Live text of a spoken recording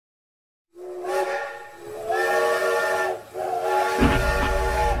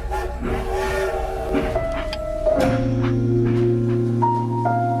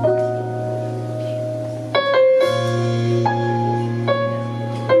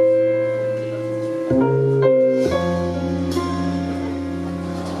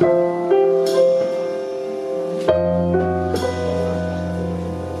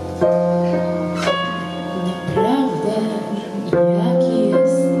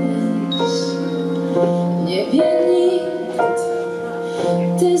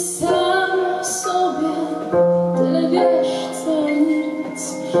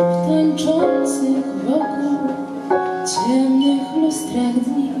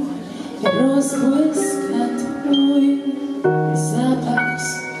rozbłyska twój zapach,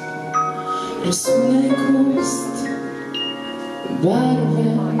 rysunek ust,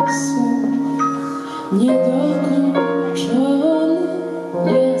 barwę słów, niedokończony,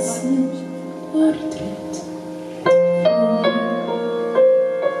 jasny portret twój.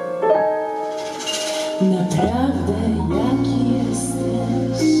 Naprawdę jaki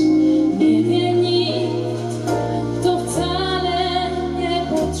jesteś, nie wie nikt, to wcale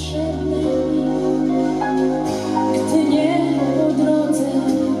niepotrzebne mi. Gdy nie po drodze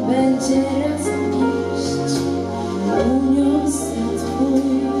będzie razem iść, uniosę twój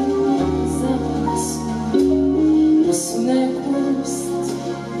zapach słów, rysunek ust,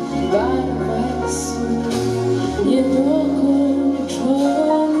 barwa słów, niedokończony,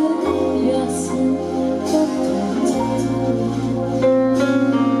 jasny portret twój.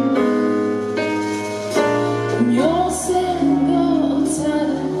 Uniosę go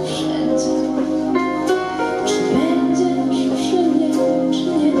ocalę wszędzie. Czy będziesz przy mnie, czy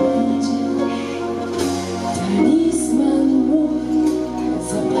nie będziesz? Talizman mój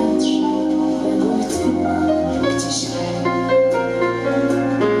zapatrzy tego ty gdzieś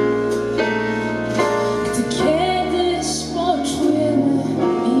gdy kiedyś poczujemy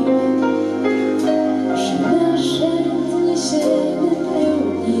miłe, że nasze dni się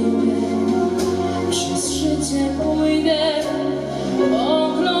wypełniły, przez życie pójdę,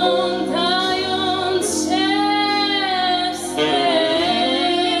 oglądając się wstecz.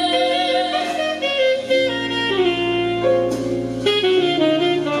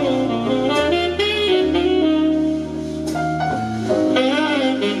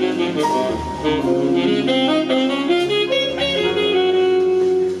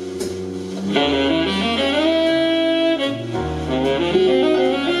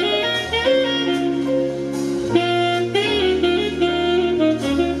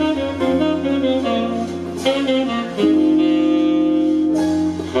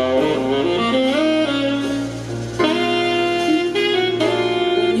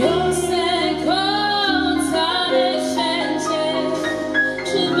 Uniosę go całe wszędzie.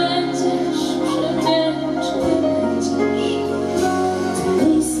 Czy będziesz przy mnie, czy nie będziesz?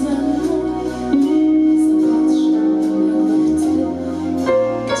 Talizman mój zapatrzy jak ty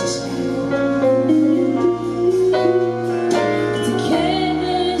gdzieś gdy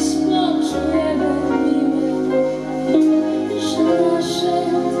kiedyś poczujemy miłe, że nasze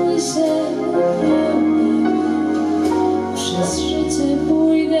dni się wypełniły, przez życie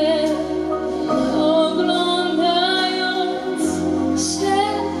pójdę, oglądając się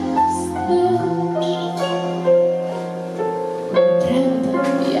wstecz. Prawda,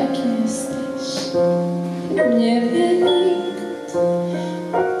 jaki jesteś, nie wie nikt,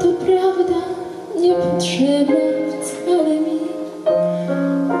 to prawda niepotrzebna wcale mi.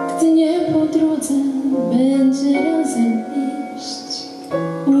 Gdy nie po drodze będzie razem iść,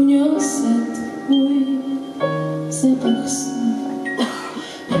 uniosę twój zapach słów,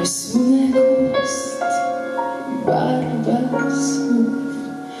 rysunek ust, barwa słów,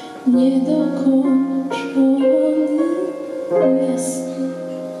 niedokończony, jasny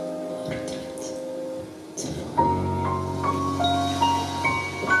portret twój.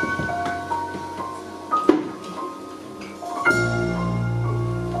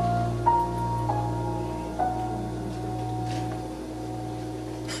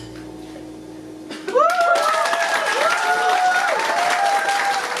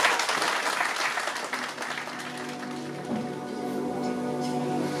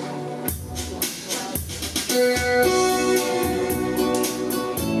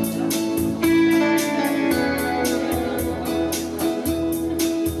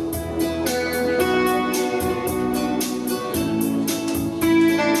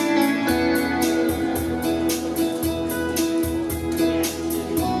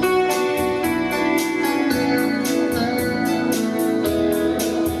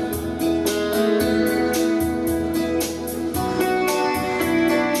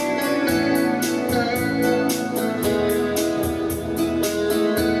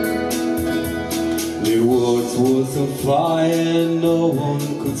 The world was on fire, no one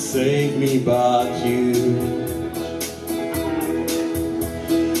could save me but you.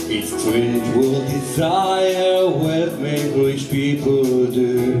 It's strange what desire will make rich people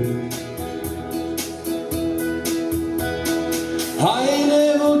do. I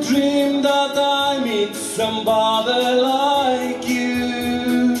never dreamed that I meet somebody like you.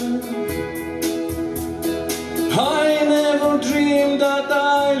 I never dreamed that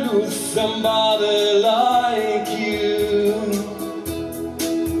I lose somebody like you.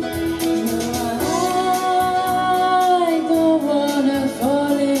 I don't wanna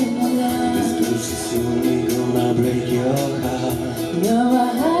fall in love.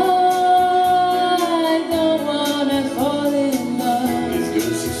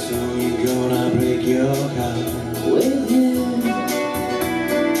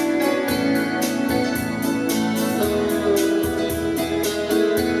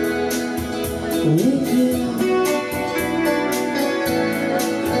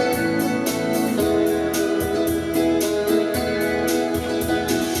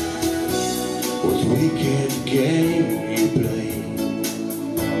 wicked game you play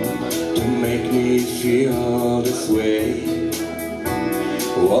to make me feel this way.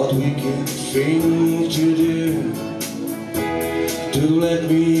 What wicked thing to do to let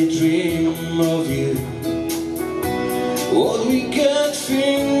me dream of you? What wicked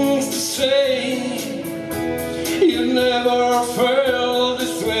things to say? You never felt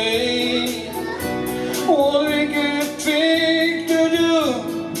this way. What wicked thing to do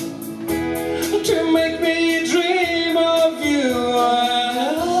to make me dream of you? I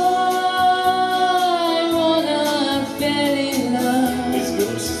wanna fall in love. This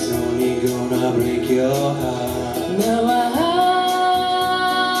verse is only gonna break your heart. No, I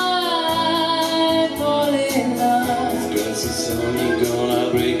fall in love. This verse is only gonna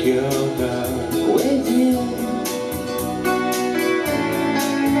break your heart. With you.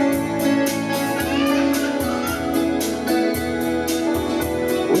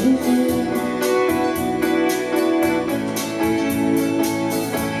 With you.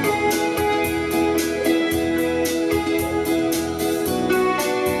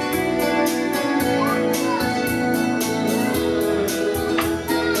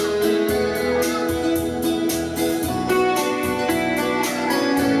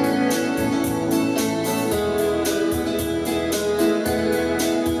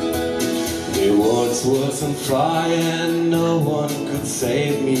 The world was on fire and no one could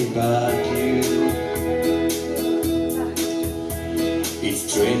save me but you. It's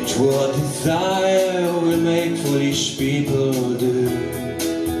strange what desire will make foolish people do.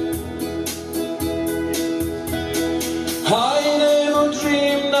 I never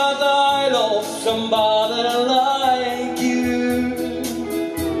dreamed that I love somebody like you.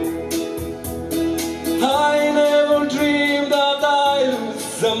 I never dreamed that I love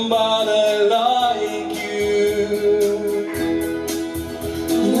somebody like you.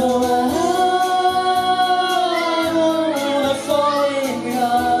 No, I wanna fall in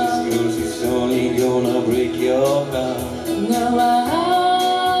love. This girl is only gonna break your heart. No, I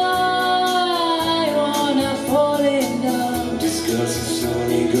wanna fall in love. This girl is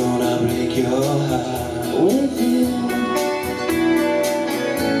only gonna break your heart. With you.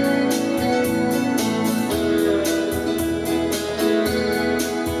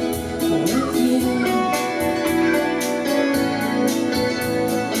 With you.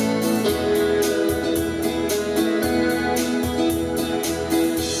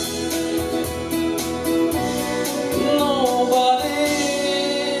 Nobody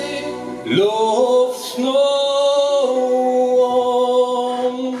loves no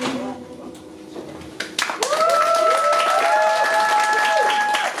one.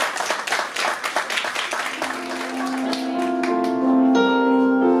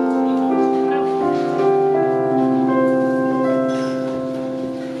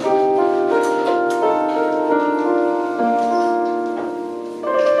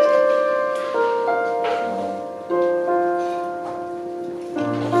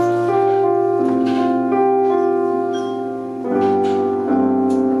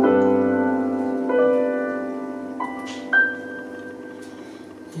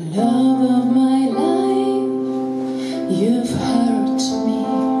 Love of my life, you've hurt me.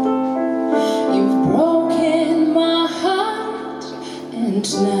 You've broken my heart, and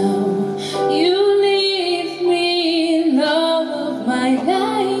now you leave me. Love of my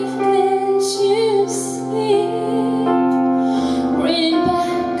life, can't you see? Bring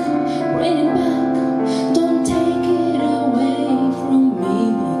it back, don't take it away from me,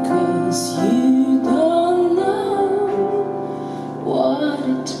 because you don't know what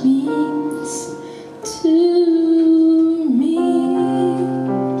it means to me.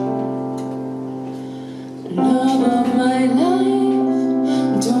 Love of my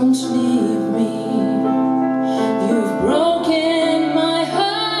life, don't leave me.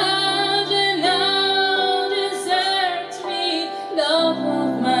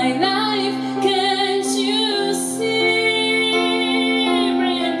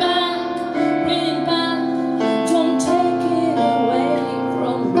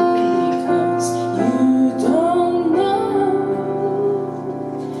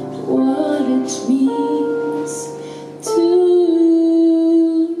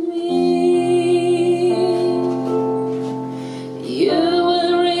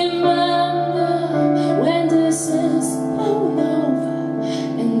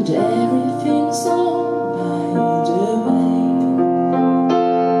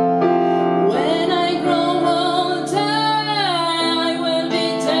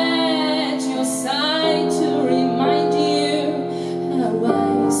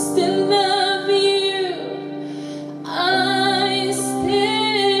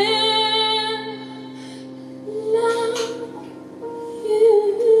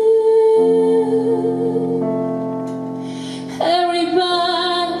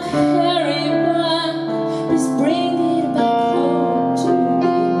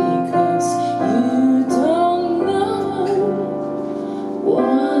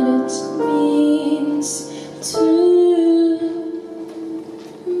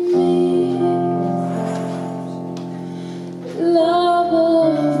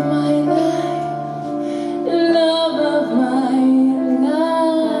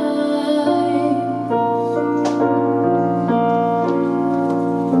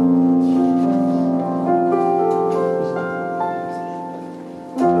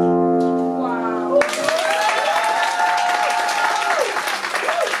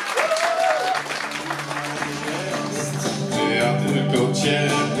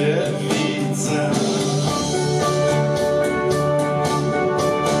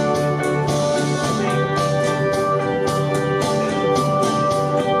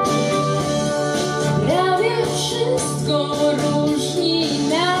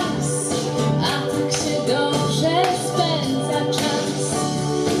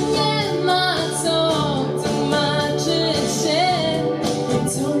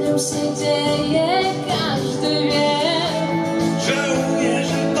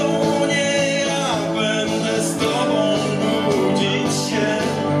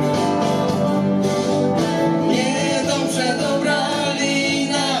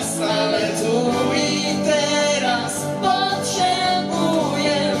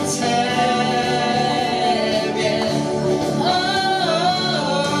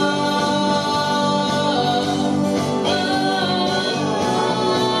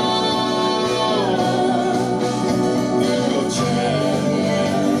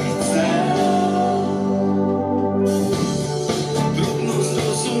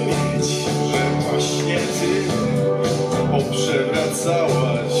 ty poprzewracała